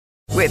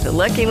With the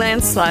Lucky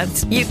Land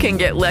Slots, you can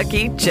get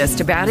lucky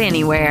just about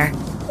anywhere.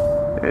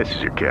 This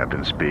is your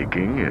captain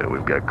speaking.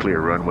 We've got clear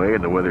runway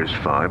and the weather's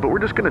fine, but we're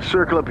just going to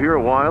circle up here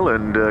a while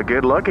and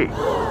get lucky.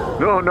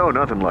 No,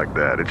 nothing like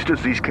that. It's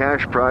just these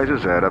cash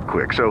prizes add up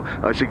quick. So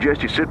I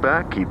suggest you sit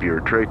back, keep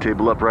your tray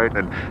table upright,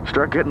 and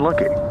start getting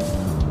lucky.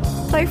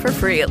 Play for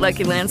free at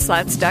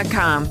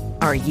LuckyLandSlots.com.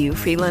 Are you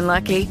feeling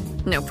lucky?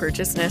 No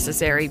purchase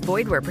necessary.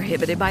 Void where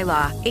prohibited by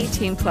law.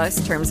 18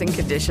 plus terms and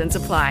conditions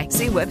apply.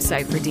 See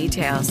website for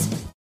details.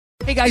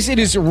 Hey guys, it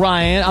is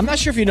Ryan. I'm not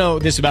sure if you know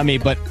this about me,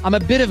 but I'm a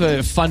bit of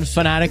a fun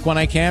fanatic when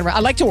I can. I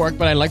like to work,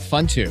 but I like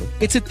fun too.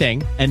 It's a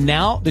thing. And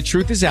now the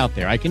truth is out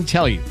there. I can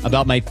tell you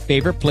about my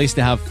favorite place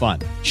to have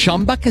fun.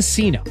 Chumba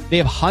Casino. They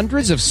have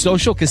hundreds of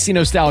social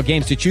casino style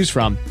games to choose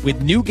from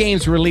with new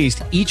games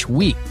released each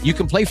week. You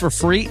can play for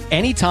free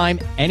anytime,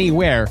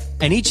 anywhere.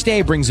 And each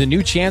day brings a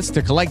new chance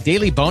to collect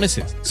daily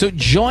bonuses. So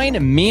join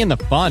me in the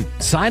fun.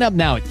 Sign up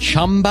now at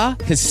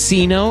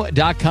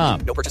ChumbaCasino.com.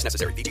 No purchase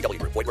necessary.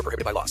 VGW. Void where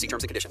prohibited by law. See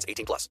terms and conditions.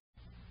 18 plus.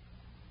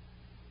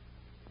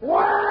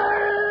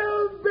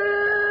 Wild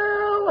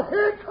Bill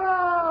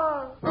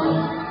Hickok!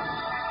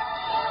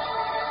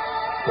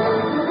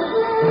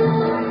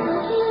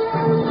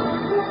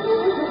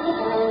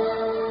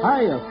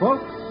 Hiya,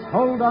 folks.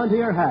 Hold on to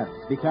your hats,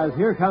 because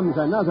here comes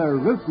another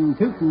rootin'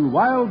 tootin'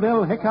 Wild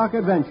Bill Hickok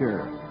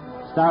adventure,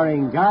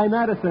 starring Guy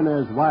Madison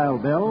as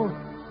Wild Bill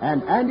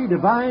and Andy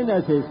Devine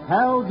as his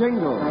pal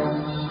Jingle.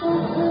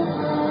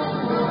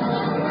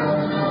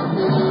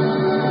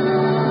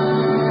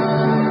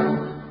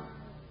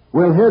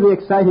 We'll hear the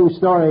exciting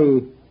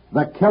story,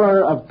 The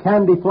Killer of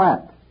Candy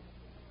Flat,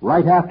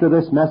 right after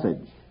this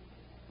message.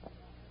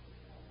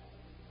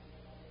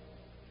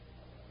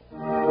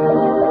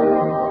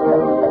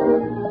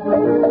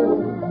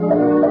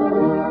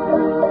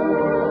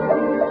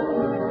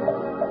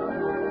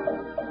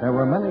 There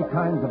were many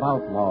kinds of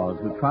outlaws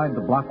who tried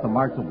to block the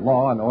march of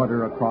law and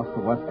order across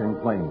the western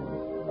plains.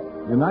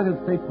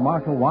 United States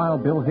Marshal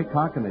Wild Bill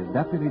Hickok and his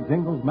deputy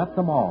Jingles met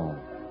them all.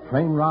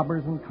 Train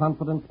robbers and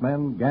confidence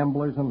men,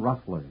 gamblers and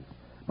rustlers.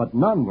 But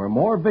none were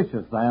more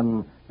vicious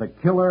than the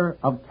killer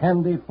of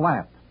Candy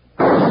Flat.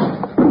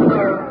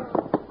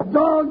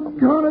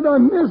 Doggone it, I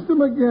missed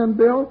him again,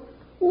 Bill.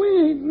 We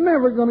ain't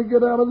never going to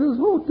get out of this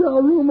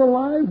hotel room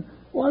alive.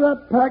 Why,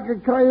 that pack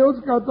of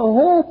coyotes got the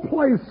whole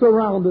place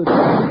surrounded.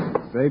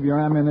 Save your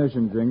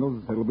ammunition,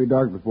 Jingles. It'll be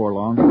dark before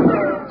long.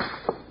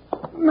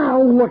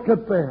 Now look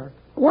at there.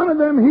 One of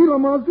them Gila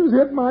monsters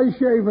hit my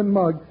shaving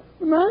mug.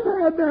 And I've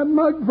had that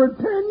mug for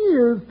 10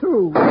 years,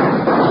 too.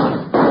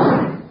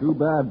 Too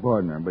bad,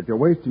 partner. But you're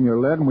wasting your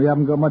lead, and we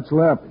haven't got much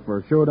left for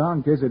a showdown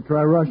in case they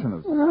try rushing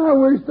us. I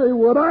wish they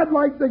would. I'd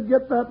like to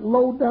get that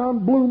low-down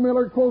Blue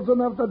Miller close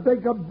enough to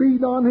take a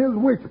beat on his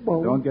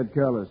wishbone. Don't get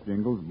careless,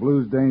 Jingles.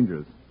 Blue's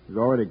dangerous. He's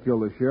already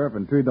killed the sheriff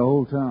and treed the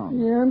whole town.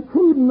 Yeah,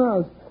 including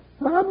us.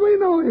 How'd we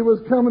know he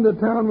was coming to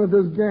town with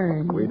his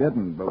gang? We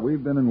didn't, but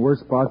we've been in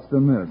worse spots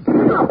than this.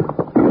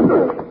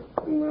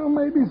 Well,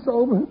 maybe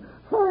so, but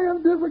I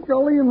have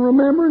difficulty in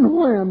remembering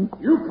when.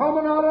 You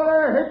coming out of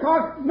there,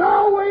 Hickok?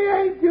 No, we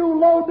ain't, you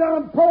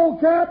low-down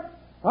polecat.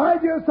 I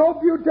just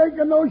hope you take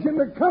a notion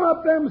to come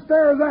up them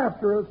stairs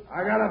after us.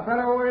 I got a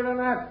better way than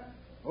that.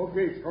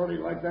 Okay, Shorty,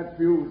 light that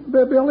fuse.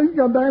 Billy's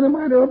got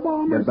dynamite or a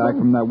bomb Get or back something.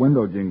 from that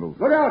window, Jingles.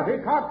 Look out,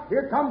 Hickok.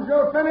 Here comes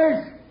your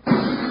finish.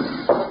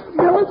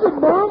 Bill, it's a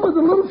bomb with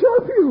a little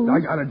sharp fuse. I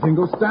got it,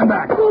 Jingles. Stand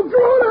back. Well,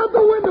 throw it out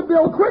the window,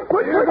 Bill. Quick.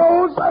 Here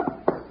goes.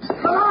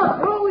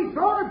 Oh, we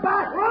throw it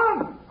back.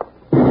 Run.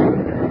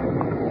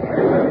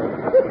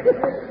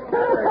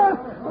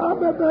 I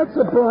bet that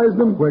surprised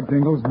them. Quick,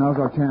 Jingles. Now's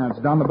our chance.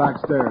 Down the back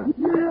stairs.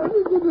 Yeah,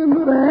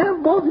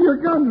 have both of your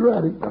guns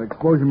ready. That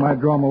explosion might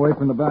draw them away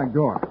from the back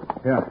door.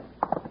 Here.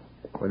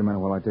 Wait a minute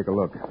while I take a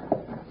look.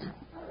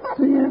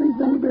 See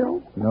anything,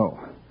 Bill? No.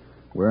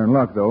 We're in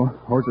luck, though.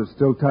 Horse is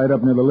still tied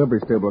up near the livery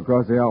stable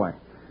across the alley.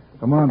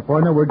 Come on,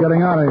 partner. We're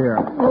getting out of here.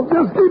 Well,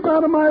 just keep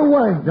out of my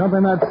way. Jump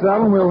in that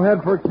saddle and we'll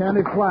head for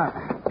Candy Flat.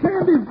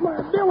 Candy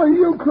Flat? Bill, are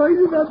you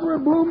crazy? That's where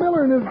Blue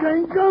Miller and his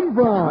gang come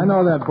from. I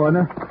know that,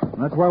 partner.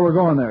 That's why we're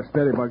going there.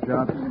 Steady,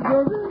 Buckshot. He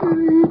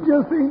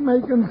just ain't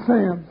making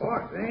sense.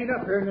 Boss, they ain't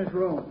up here in this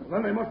room.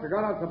 Then they must have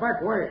got out the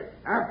back way.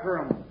 After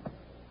him.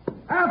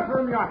 After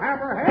him, you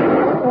hammerhead.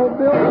 Oh,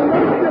 Bill,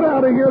 let's get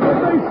out of here.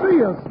 They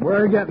see us.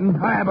 We're getting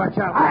high,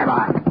 Buckshot. High,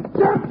 Buck.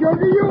 Jump,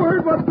 Joker. You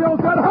heard what Bill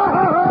said. Ha,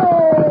 ha, ha!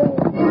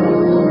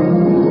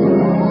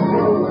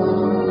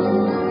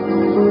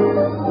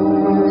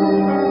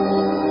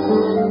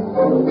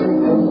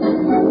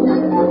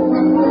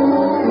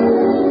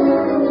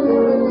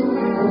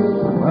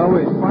 Well,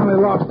 we finally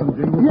lost them,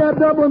 Jingles. Yeah,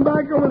 doubling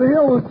back over the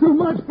hill was too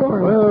much for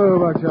him. Whoa,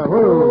 Buckshot,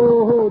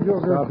 whoa. Oh,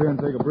 Joker. Stop here and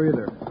take a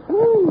breather.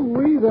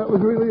 Ooh-wee, that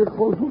was really a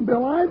close one,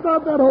 Bill. I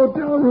thought that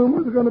hotel room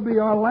was going to be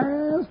our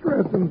last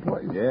resting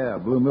place. Yeah,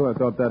 Blue Miller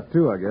thought that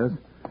too, I guess.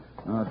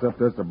 Now it's up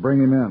to us to bring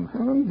him in.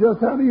 Well, just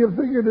how do you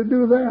figure to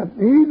do that?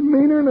 He's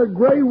meaner than a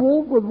gray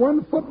wolf with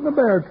one foot in a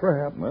bear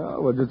trap.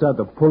 Well, we'll just have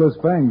to pull his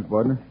fangs,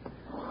 partner.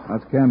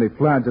 That's Candy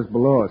Flat just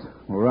below us.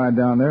 We'll ride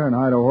down there and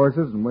hide our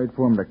horses and wait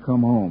for him to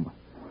come home.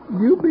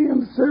 You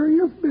being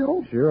serious,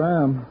 Bill? Sure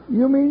am.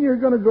 You mean you're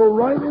going to go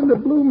right into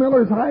Blue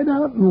Miller's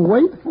hideout and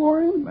wait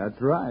for him? That's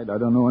right. I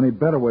don't know any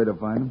better way to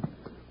find him.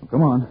 Well,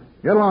 come on.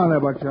 Get along there,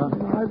 Buckshot.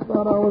 I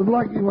thought I was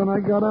lucky when I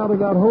got out of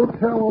that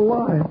hotel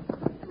alive.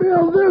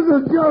 Bill, this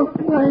is just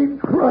plain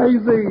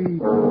crazy.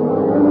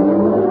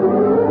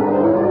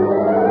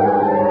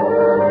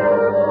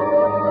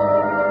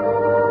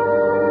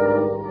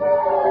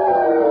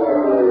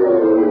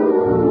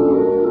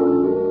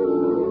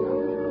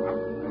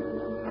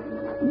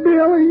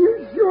 Bill, are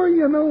you sure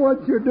you know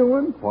what you're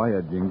doing?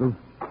 Quiet, Jingles.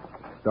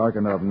 It's dark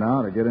enough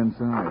now to get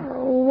inside.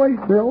 Oh, wait,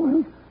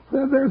 Bill.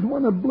 There's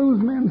one of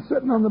Blue's men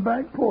sitting on the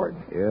back porch.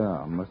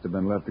 Yeah, must have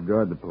been left to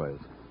guard the place.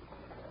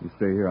 You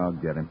stay here, I'll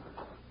get him.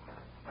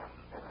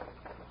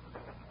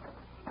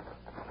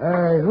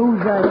 Hey, who's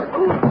that?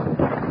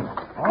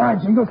 All right,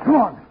 Jingles, come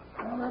on.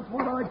 Well, that's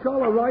what I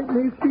call a right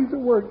nice piece of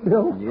work,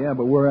 Bill. Yeah,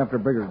 but we're after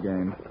bigger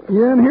game.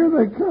 Yeah, and here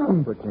they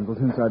come. Quick, Jingles,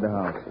 inside the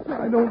house.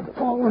 I don't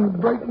fall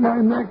and break my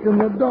neck in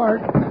the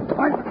dark.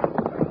 I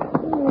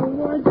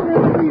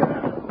can't see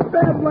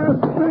that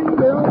last thing,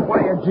 Bill.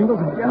 Quiet,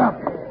 Jingles, and get up.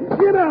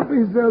 Get up,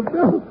 he says,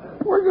 Bill.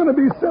 We're going to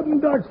be sitting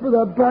ducks for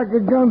that pack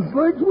of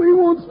gunslicks. We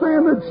won't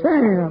stand a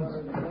chance.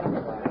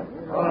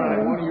 All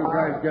right, one of you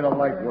guys get a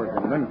light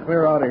working, then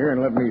clear out of here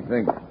and let me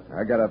think.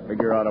 I got to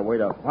figure out a way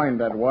to find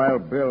that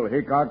wild Bill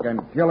Hickok and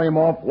kill him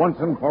off once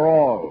and for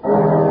all.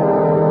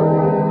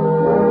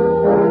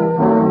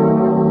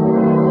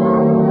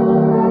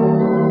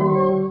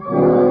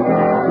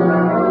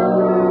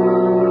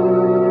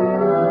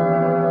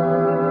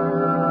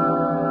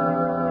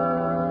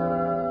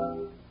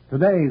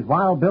 Today's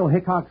Wild Bill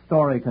Hickok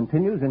story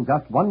continues in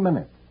just 1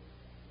 minute.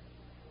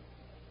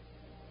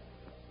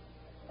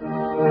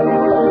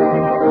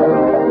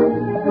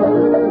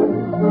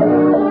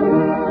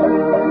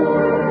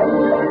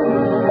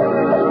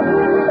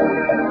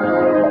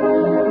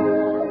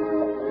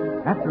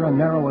 After a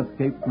narrow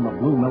escape from the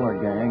Blue Miller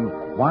gang,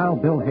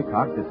 Wild Bill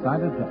Hickok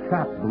decided to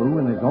trap Blue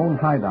in his own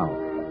hideout.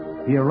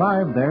 He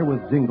arrived there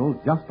with Jingles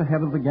just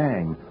ahead of the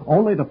gang,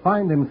 only to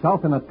find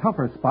himself in a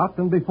tougher spot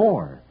than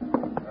before.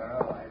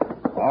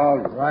 All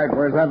right,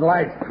 where's that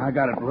light? I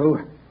got it,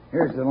 Blue.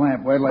 Here's the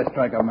lamp. Wait till I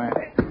strike a match.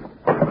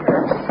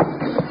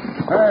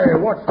 Hey,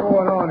 what's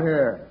going on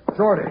here?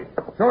 Shorty.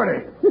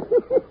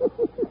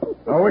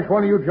 Now, which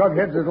one of you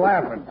jugheads is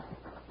laughing?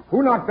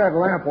 Who knocked that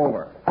lamp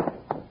over?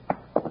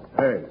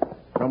 Hey,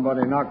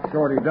 somebody knocked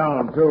Shorty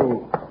down,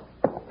 too.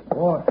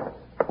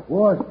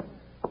 What?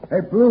 Hey,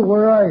 Blue,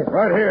 where are you?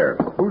 Right here.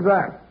 Who's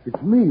that?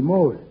 It's me,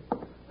 Mose.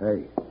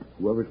 Hey,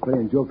 whoever's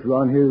playing jokes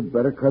around here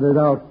better cut it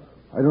out.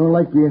 I don't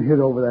like being hit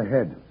over the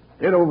head.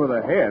 Hit over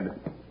the head?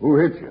 Who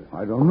hit you?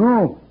 I don't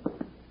know.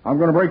 I'm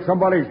going to break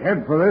somebody's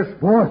head for this.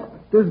 Boss,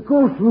 there's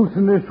ghosts loose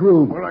in this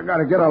room. Well, I got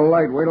to get a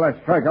light. Wait till I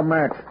strike a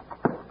match.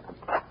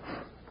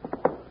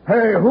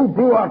 Hey, who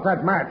blew out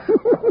that match? I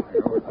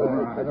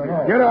don't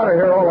know. Get out of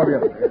here, all of you.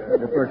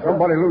 If there's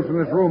somebody loose in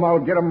this room, I'll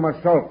get him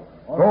myself.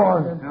 Go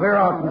on, clear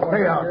out and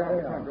stay out.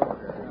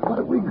 What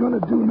are we going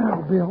to do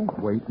now, Bill?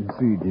 Wait and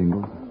see,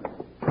 Jingles.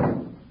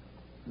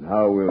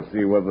 Now we'll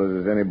see whether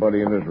there's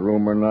anybody in this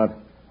room or not.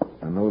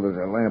 I know there's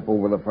a lamp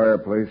over the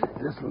fireplace.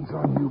 This one's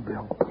on you,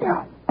 Bill.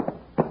 Yeah.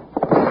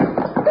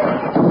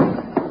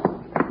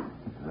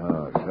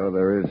 Oh, so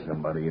there is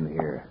somebody in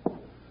here.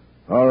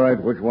 All right,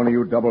 which one of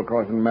you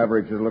double-crossing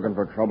mavericks is looking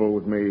for trouble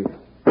with me?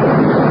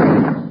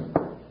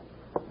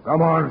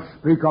 Come on,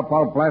 speak up.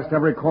 I'll blast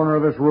every corner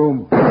of this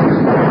room.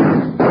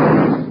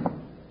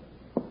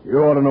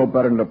 You ought to know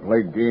better than to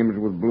play games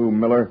with Blue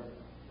Miller.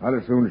 I'd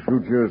as soon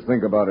shoot you as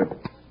think about it.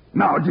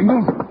 Now,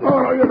 Jingles.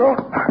 Oh, no, you don't.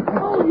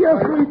 Oh,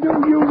 yes, we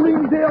do, you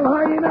ringtail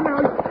hyena. Now,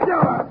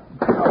 shut up.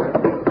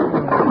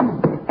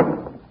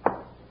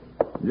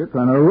 You're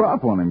kind of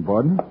rough on him,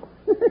 partner.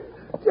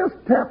 Just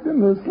tapped him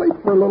to sleep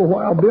for a little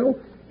while, Bill.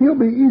 He'll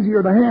be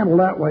easier to handle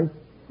that way.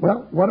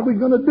 Well, what are we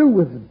going to do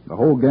with him? The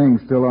whole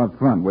gang's still out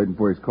front, waiting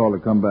for his call to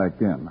come back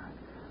in.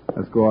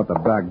 Let's go out the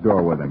back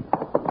door with him.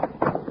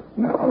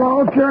 Now,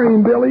 I'll carry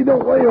him, Bill. He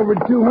don't weigh over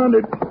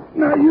 200.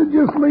 Now, you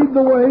just lead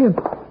the way and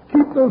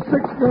keep those 6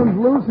 guns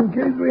loose in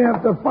case we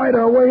have to fight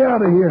our way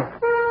out of here.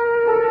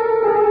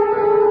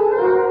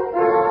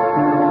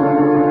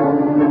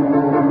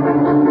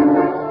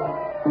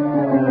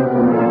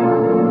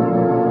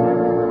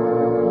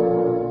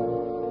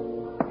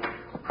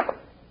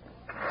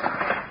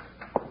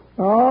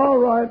 All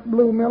right,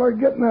 Blue Miller,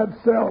 get in that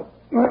cell.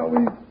 Well,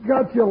 we've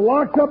got you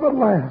locked up at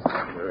last.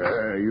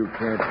 You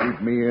can't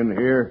keep me in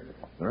here.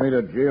 There ain't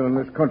a jail in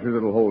this country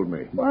that'll hold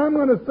me. Well, I'm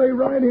going to stay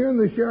right here in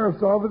the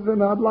sheriff's office,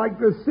 and I'd like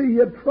to see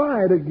you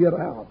try to get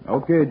out.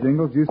 Okay,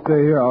 Jingles, you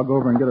stay here. I'll go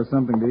over and get us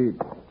something to eat.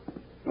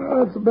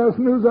 Well, that's the best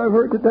news I've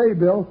heard today,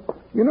 Bill.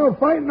 You know,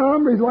 fighting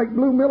hombres like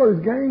Blue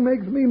Miller's gang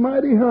makes me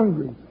mighty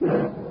hungry.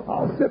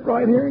 I'll sit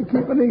right here and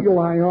keep an eagle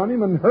eye on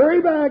him and hurry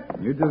back.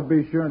 You just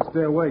be sure and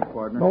stay awake,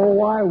 partner.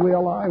 Oh, I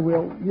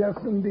will. Yes,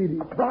 indeedy.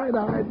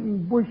 Bright-eyed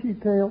and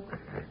bushy-tailed.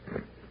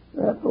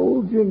 That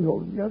old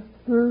jingle. Yes,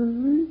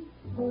 sir.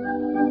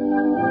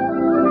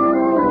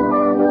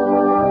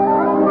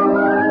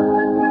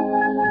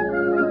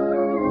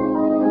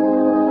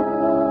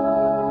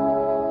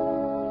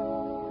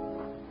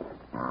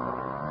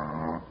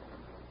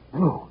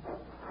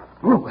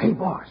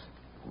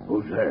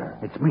 there?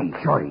 It's me,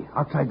 Shorty,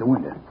 outside the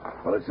window.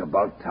 Well, it's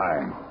about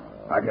time.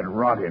 I could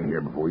rot in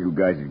here before you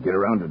guys would get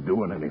around to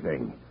doing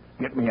anything.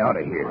 Get me out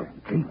of here.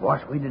 Gee,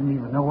 boss, we didn't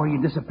even know where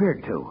you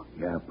disappeared to.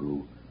 Yeah,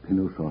 Blue.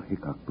 Pino saw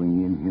Hickok bring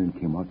you in here and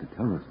came out to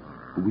tell us.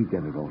 But we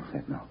got it all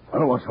set now.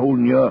 Well, what's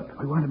holding you up?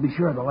 We want to be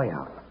sure of the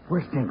layout.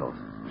 Where's Jingles?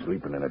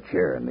 Sleeping in a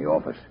chair in the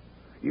office.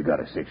 You got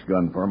a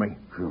 6-gun for me?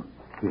 Sure.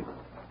 Here,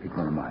 pick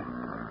one of mine.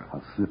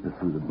 I'll slip it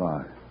through the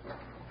bar.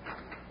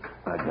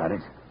 I got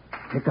it.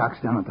 Hickok's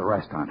down at the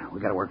restaurant. We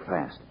got to work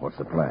fast. What's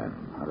the plan?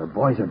 The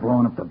boys are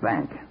blowing up the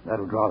bank.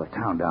 That'll draw the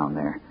town down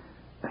there.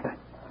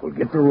 We'll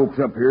get the ropes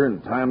up here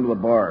and tie them to the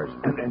bars.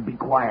 And be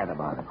quiet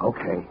about it.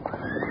 Okay.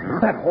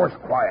 That horse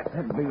quiet.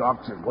 That big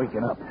ox is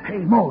waking up. Hey,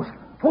 Mose,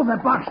 hold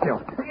that box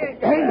still.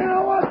 Hey,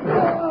 now what's going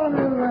on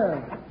in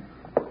there?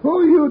 Who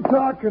are you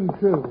talking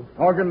to?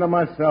 Talking to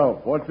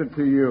myself. What's it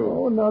to you?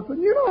 Oh, nothing.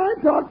 You know, I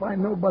talk by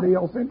nobody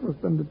else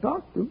interesting to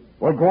talk to.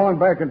 Well, go on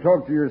back and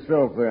talk to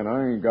yourself then.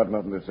 I ain't got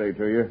nothing to say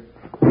to you.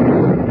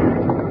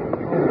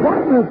 What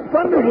in the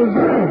thunder was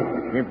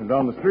that? Came from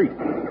down the street.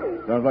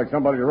 Sounds like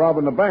somebody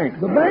robbing the bank.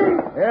 The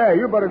bank? Yeah,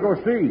 you better go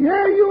see.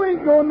 Yeah, you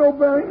ain't going no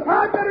bank.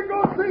 I better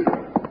go see.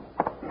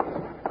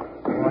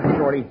 All right,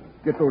 Shorty.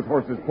 Get those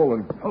horses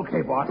pulling.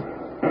 Okay, boss.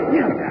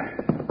 Get up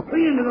there.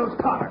 Lean into those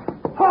cars.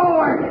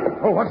 Forward!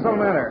 Oh, what's the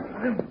matter?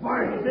 Them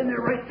bars is in there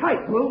right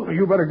tight, Blue.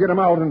 You better get them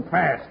out and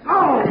fast.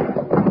 Oh!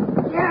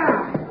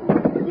 Yeah!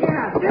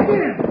 Yeah, dig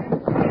in!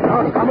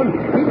 Now it's coming.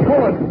 Keep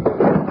pulling.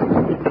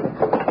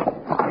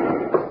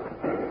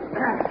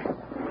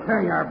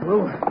 There you are,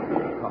 Blue.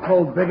 A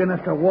hole big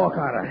enough to walk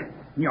out of.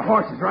 And your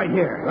horse is right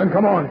here. Then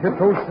come on. Hit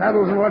those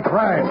saddles and let's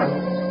ride.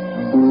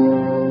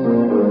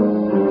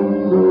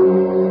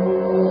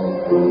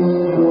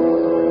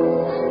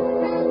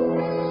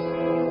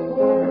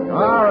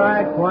 All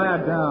right,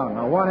 quiet down.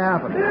 Now, what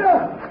happened?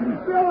 Yeah.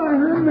 Phil, I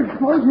heard an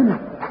explosion.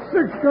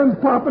 6 guns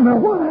popping. Now,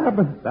 what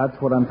happened? That's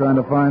what I'm trying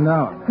to find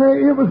out.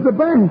 Hey, it was the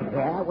bank.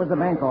 Yeah, it was the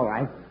bank, all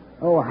right.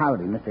 Oh,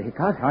 howdy, Mr.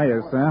 Hickok.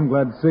 Hiya, Sam.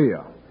 Glad to see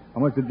you. How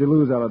much did you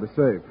lose out of the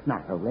safe?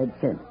 Not a red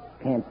cent.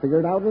 Can't figure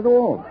it out at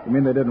all. You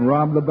mean they didn't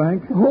rob the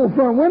bank? The whole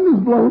front window's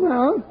blown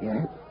out.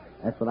 Yeah,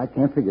 that's what I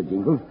can't figure,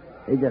 Jingles.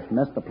 They just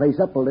messed the place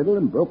up a little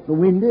and broke the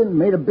window and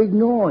made a big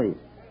noise.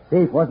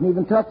 Safe wasn't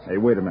even touched. Hey,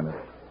 wait a minute.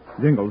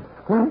 Jingles,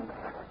 Huh?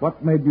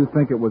 what made you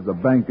think it was the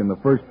bank in the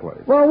first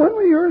place? Well, when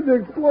we heard the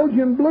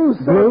explosion, Blue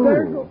said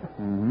there...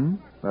 Mm-hmm.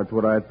 That's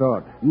what I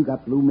thought. You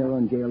got Blue Miller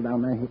in jail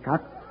down there,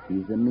 Hickok.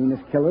 He's the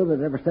meanest killer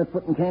that ever set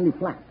foot in Candy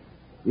Flat.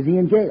 Is he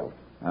in jail?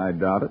 I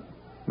doubt it.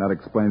 That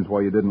explains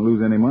why you didn't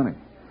lose any money.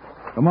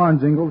 Come on,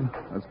 Jingles.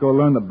 Let's go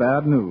learn the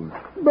bad news.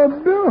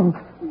 But, Bill,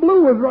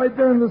 Blue was right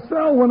there in the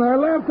cell when I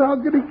left. How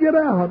could he get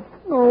out?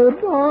 Oh,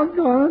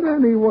 doggone it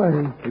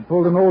anyway. He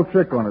pulled an old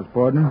trick on us,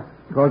 partner.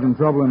 Causing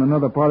trouble in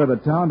another part of the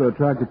town to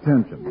attract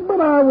attention. But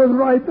I was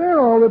right there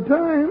all the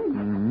time.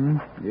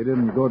 Mm-hmm. You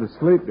didn't go to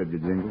sleep, did you,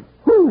 Jingles?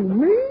 Who,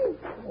 me?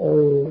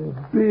 Oh,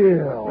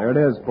 Bill. There it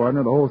is,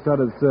 partner. The whole side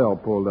of the cell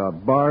pulled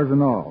out, bars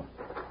and all.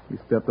 He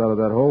stepped out of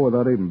that hole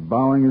without even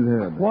bowing his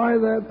head. Why,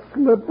 that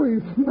slippery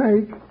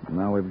snake.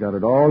 Now we've got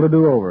it all to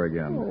do over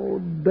again. Oh,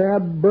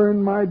 Dad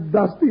burned my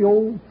dusty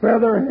old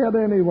feather head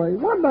anyway.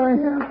 What did I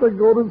have to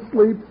go to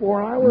sleep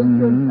for? I was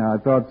I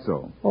thought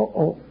so.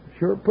 Uh-oh.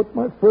 Sure put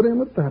my foot in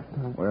at that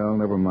time. Well,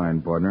 never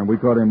mind, partner. We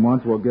caught him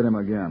once, we'll get him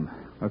again.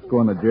 Let's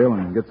go in the jail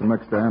and get some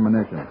extra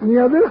ammunition.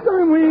 Yeah, this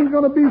time we ain't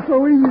going to be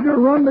so easy to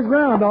run the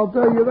ground. I'll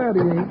tell you that,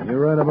 he ain't.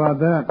 You're right about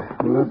that.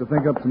 We'll have to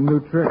think up some new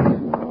tricks.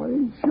 Well,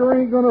 he sure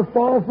ain't going to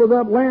fall for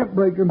that lamp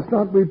breaking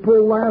stunt we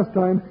pulled last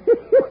time.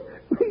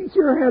 We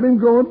sure had him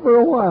going for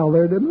a while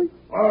there, didn't we?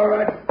 All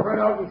right, spread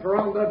out and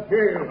surround that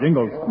jail.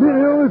 Jingles.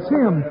 Bill, it's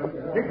him.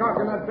 Hickok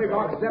and that big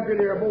ox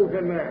deputy are both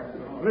in there.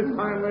 This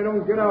time they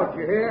don't get out,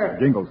 you hear?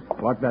 Jingles,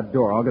 lock that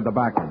door. I'll get the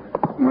back end.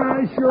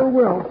 I sure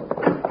will.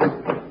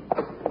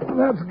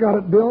 That's got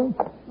it, Bill.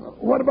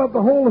 What about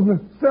the hole in the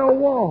cell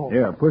wall?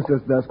 Here, push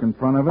this desk in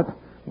front of it.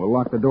 We'll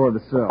lock the door of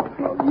the cell.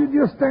 Well, you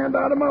just stand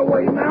out of my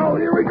way now.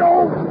 Here we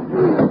go.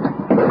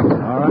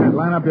 All right,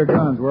 line up your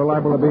guns. We're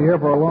liable to be here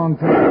for a long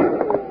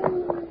time.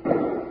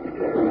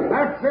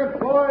 That's it,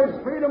 boys.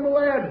 Feed 'em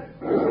lead.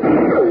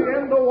 The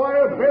end of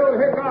Wild Bill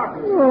Hickok.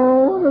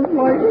 Oh, it's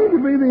likely to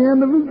be the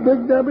end of his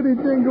big deputy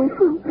Jingles.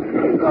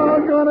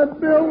 Doggone it,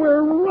 Bill.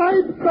 We're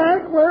right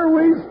back where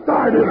we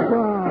started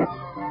from.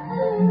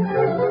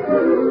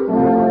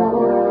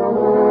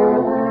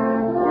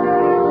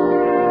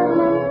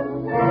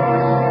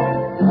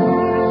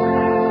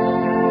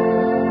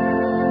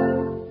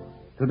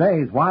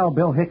 Today's Wild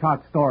Bill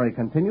Hickok story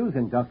continues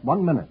in just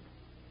 1 minute.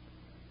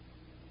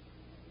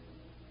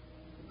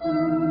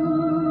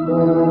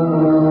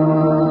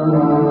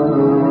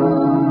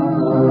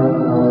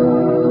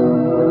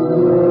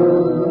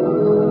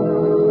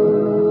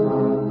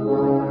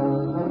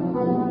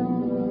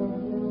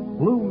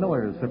 Blue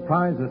Miller's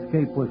surprise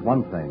escape was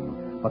one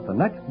thing, but the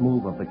next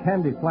move of the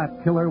Candy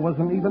Flat killer was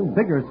an even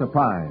bigger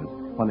surprise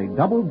when he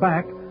doubled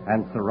back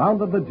and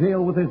surrounded the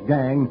jail with his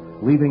gang,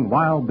 leaving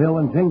Wild Bill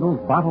and Jingles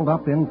bottled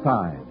up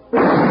inside.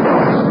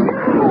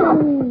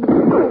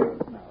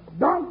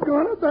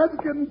 Doggone That's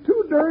getting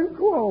too darn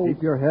close.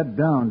 Keep your head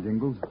down,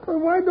 Jingles. Well,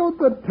 why don't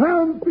the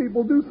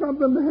townspeople do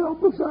something to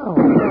help us out?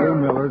 Bill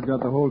Miller's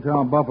got the whole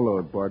town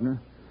buffaloed,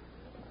 partner.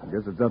 I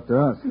guess it's up to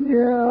us.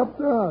 Yeah, up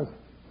to us.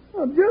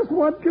 Now, just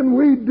what can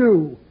we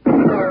do?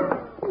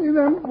 See,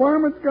 them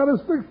varmints got us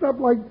fixed up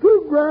like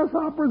two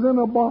grasshoppers in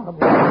a bottle.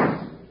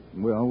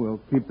 Well,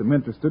 we'll keep them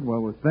interested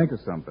while we think of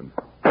something.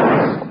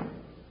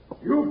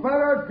 You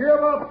better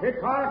give up,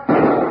 Hickok.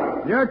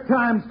 Your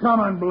time's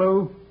coming,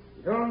 Blue.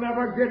 You'll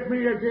never get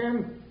me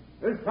again.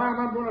 This time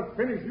I'm going to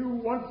finish you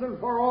once and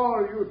for all,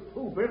 you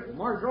two-bit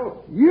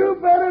marshal. You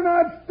better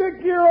not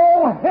stick your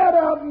old head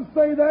out and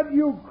say that,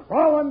 you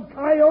crawling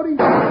coyote.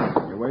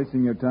 You're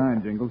wasting your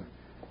time, Jingles.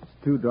 It's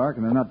too dark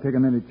and they're not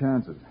taking any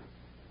chances.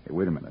 Hey,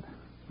 wait a minute.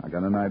 I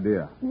got an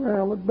idea.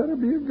 Well, it better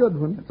be a good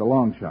one. It's a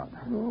long shot.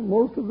 Well,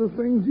 most of the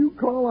things you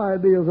call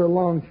ideas are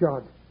long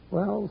shots.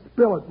 Well,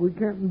 spill it. We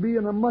can't be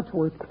in a much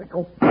worse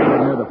pickle.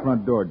 Near the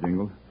front door,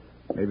 Jingles.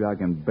 Maybe I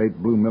can bait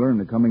Blue Miller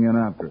into coming in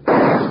after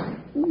us.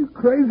 You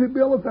crazy,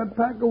 Bill. If that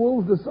pack of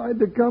wolves decide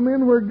to come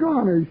in, we're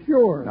goners,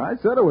 sure. I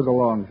said it was a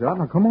long shot.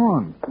 Now, come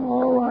on.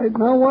 All right.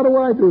 Now, what do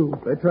I do?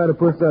 If they try to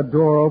push that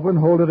door open,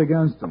 hold it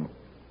against them.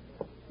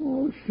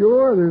 Oh,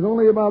 sure. There's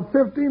only about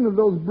 15 of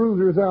those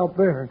bruisers out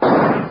there.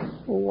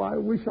 Oh, I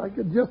wish I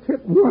could just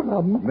hit one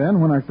of them. Then,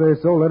 when I say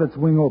so, let it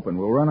swing open.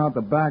 We'll run out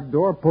the back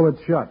door, pull it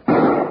shut.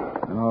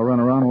 Then I'll run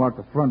around and lock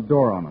the front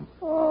door on them.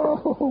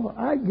 Oh,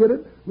 I get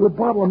it. We'll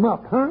bottle them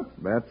up, huh?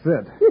 That's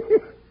it.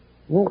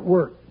 Won't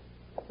work.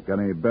 Got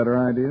any better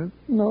ideas?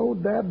 No,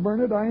 Dad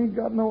burn it, I ain't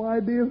got no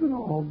ideas at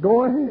all.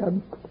 Go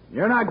ahead.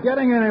 You're not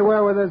getting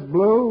anywhere with this,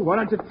 Blue. Why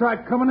don't you try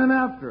coming in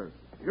after us?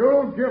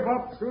 You'll give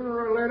up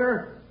sooner or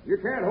later. You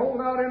can't hold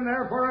out in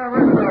there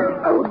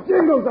forever. Oh,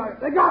 Jingles,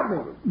 they got me.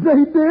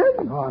 They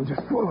did? Oh, I'm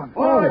just fooling.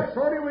 All right,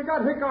 Shorty, we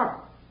got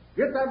Hickok.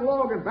 Get that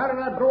log and batter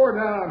that door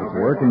down. It's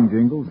working,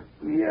 Jingles.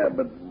 Yeah,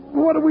 but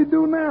what do we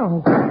do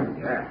now?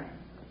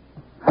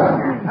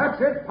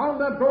 That's it. Pound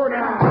that door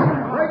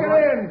down. Break it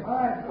in.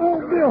 Oh,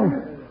 Bill,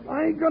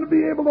 I ain't going to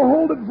be able to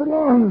hold it for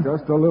long.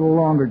 Just a little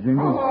longer,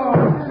 Jingles.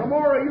 Oh, some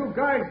more of you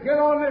guys get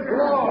on this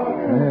log.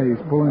 Hey, he's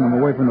pulling them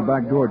away from the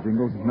back door,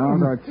 Jingles.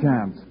 Now's our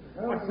chance.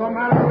 What's the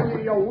matter with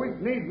you, you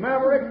weak-kneed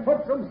maverick?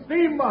 Put some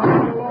steam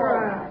behind the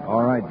log.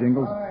 All right,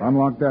 Jingles.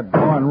 Unlock that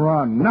door and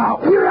run. Now.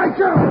 Here I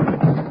come.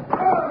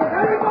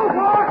 There you go,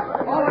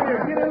 boss. All of you,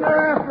 get in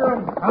there after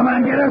him. Come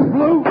on, get us,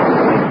 Blue.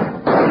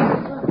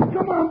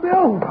 Come on,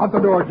 Bill. Out the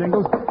door,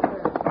 Jingles.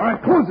 All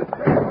right, close it.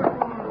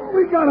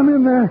 We got him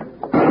in there.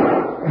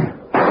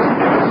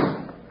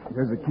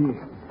 Here's the key.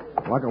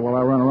 Lock it while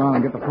I run around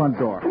and get the front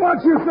door.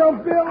 Watch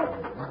yourself, Bill.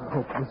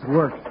 Hope this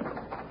works.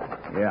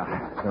 Yeah,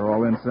 they're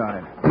all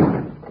inside.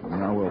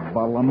 Now we'll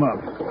bottle them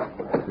up.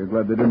 You're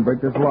glad they didn't break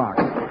this lock.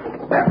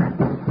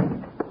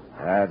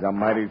 That's a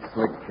mighty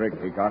slick trick,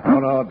 Hickok.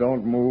 No,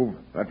 don't move.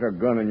 That's a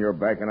gun in your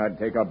back, and I'd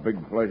take a big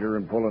pleasure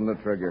in pulling the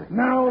trigger.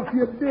 Now, if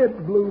you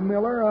did, Blue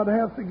Miller, I'd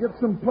have to get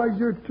some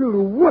pleasure,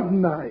 too,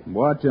 wouldn't I?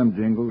 Watch him,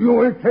 Jingles.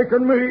 You ain't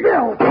taking me.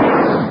 Bill!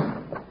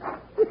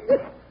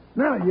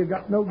 Now you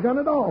got no gun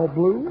at all,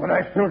 Blue. But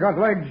I still got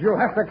legs. You'll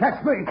have to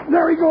catch me.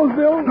 There he goes,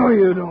 Bill. No,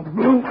 you don't,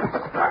 Blue.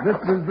 This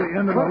is the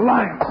end of the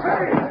line.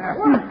 Hey,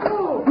 what's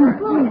Blue?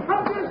 Blue,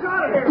 come get us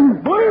out of here.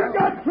 Blue's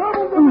got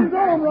troubles of his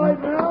own right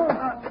now.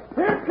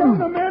 Here come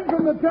the men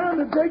from the town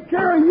to take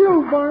care of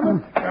you,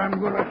 varmint. I'm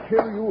going to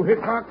kill you,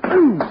 Hickok.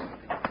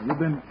 You've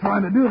been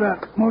trying to do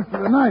that most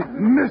of the night.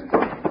 Mister.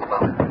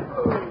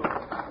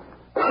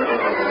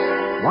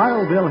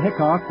 Wild Bill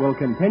Hickok will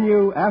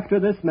continue after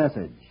this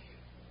message.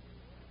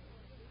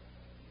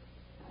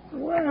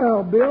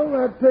 Well, Bill,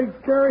 that takes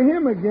care of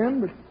him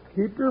again, but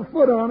keep your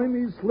foot on him.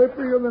 He's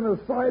slipperier than a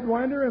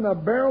sidewinder in a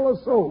barrel of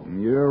soap.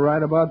 You're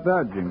right about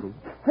that, Jingles.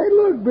 Hey,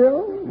 look,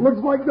 Bill. Looks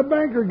like the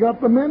banker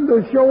got the men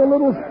to show a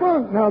little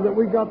spunk now that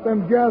we got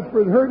them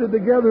Jaspers herded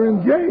together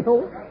in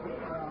jail.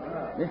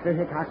 Mr.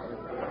 Hickok,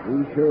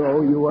 we sure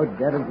owe you a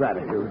debt of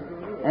gratitude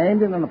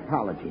and an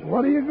apology.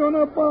 What are you going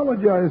to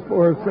apologize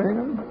for,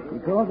 Sam?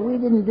 Because we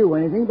didn't do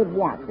anything but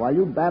watch while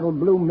you battled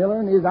Blue Miller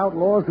and his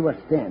outlaws to a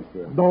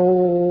standstill.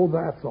 Oh,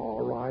 that's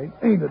all right.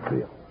 Ain't it,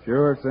 Bill?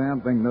 Sure,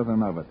 Sam. Think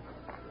nothing of it.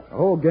 The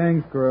whole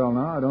gang's corral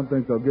now. I don't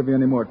think they'll give you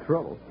any more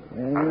trouble.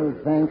 Well,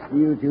 thanks to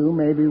you two,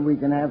 maybe we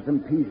can have some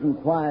peace and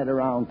quiet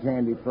around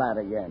Candy Flat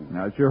again.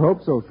 I sure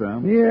hope so,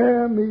 Sam.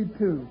 Yeah, me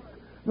too.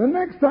 The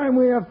next time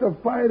we have to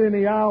fight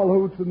any owl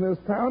hoots in this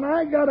town,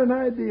 I got an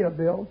idea,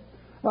 Bill.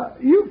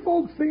 You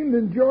folks seem to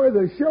enjoy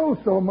the show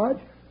so much,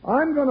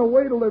 I'm going to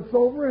wait till it's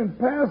over and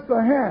pass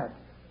the hat.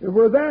 If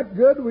we're that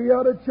good, we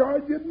ought to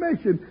charge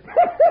admission.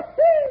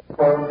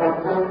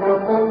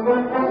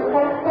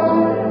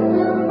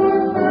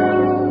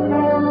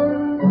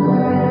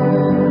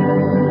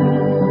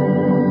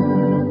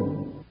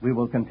 We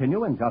will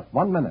continue in just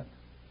 1 minute.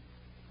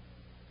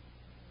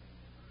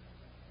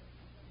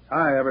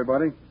 Hi,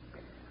 everybody.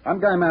 I'm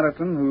Guy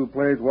Madison, who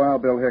plays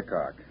Wild Bill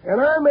Hickok.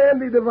 And I'm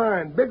Andy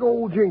Devine, big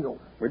old jingle.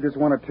 We just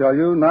want to tell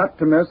you not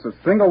to miss a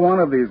single one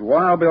of these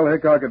Wild Bill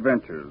Hickok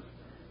adventures.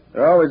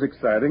 They're always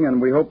exciting,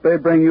 and we hope they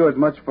bring you as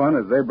much fun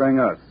as they bring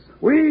us.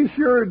 We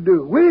sure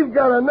do. We've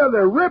got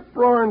another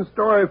rip-roaring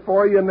story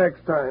for you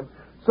next time.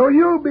 So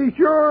you be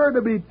sure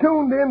to be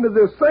tuned in to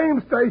this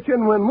same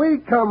station when we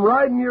come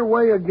riding your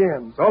way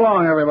again. So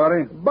long,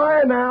 everybody.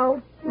 Bye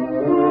now.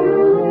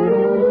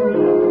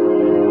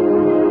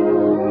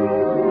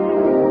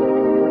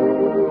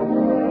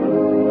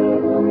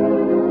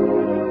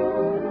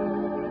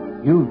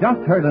 You've just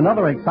heard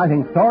another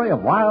exciting story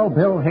of Wild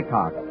Bill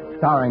Hickok,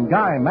 starring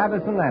Guy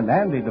Madison and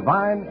Andy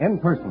Devine in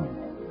person.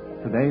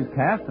 Today's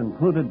cast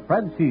included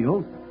Fred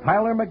Shields,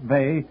 Tyler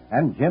McVeigh,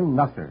 and Jim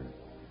Nusser.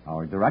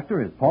 Our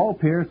director is Paul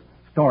Pierce,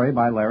 story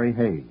by Larry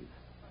Hayes.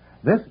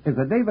 This is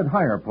a David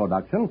Heyer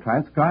production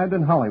transcribed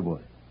in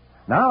Hollywood.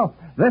 Now,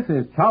 this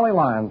is Charlie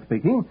Lyon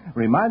speaking,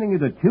 reminding you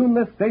to tune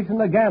this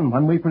station again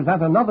when we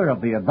present another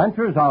of the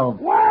adventures of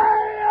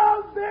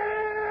Wild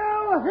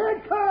Bill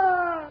Hickok!